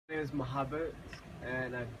My name is Mohabbat,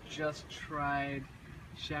 and I've just tried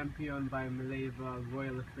Champïone by Maleva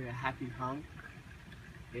Royal Affair Happy Hunk.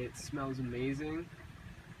 It smells amazing.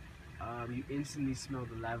 You instantly smell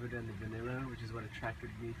the lavender and the vanilla, which is what attracted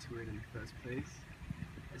me to it in the first place.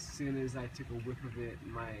 As soon as I took a whiff of it,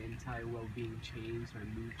 my entire well-being changed, my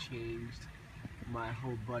mood changed, my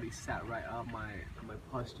whole body sat right up, my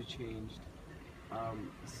posture changed.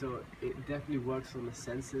 So it definitely works on the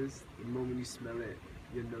senses. The moment you smell it,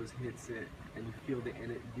 your nose hits it, and you feel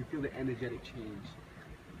the energetic change.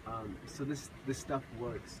 So this stuff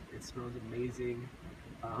works. It smells amazing.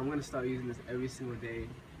 I'm gonna start using this every single day.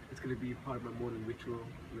 It's gonna be part of my morning ritual.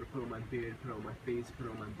 I'm gonna put it on my beard, put it on my face, put it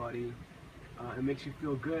on my body. It makes you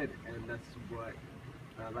feel good, and that's what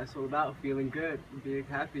life's all about: feeling good, being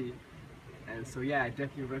happy. And so yeah, I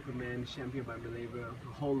definitely recommend Champïone by Maleva.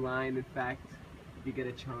 The whole line, in fact, if you get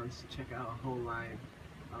a chance, check out a whole line.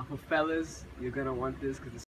 For fellas, you're gonna want this because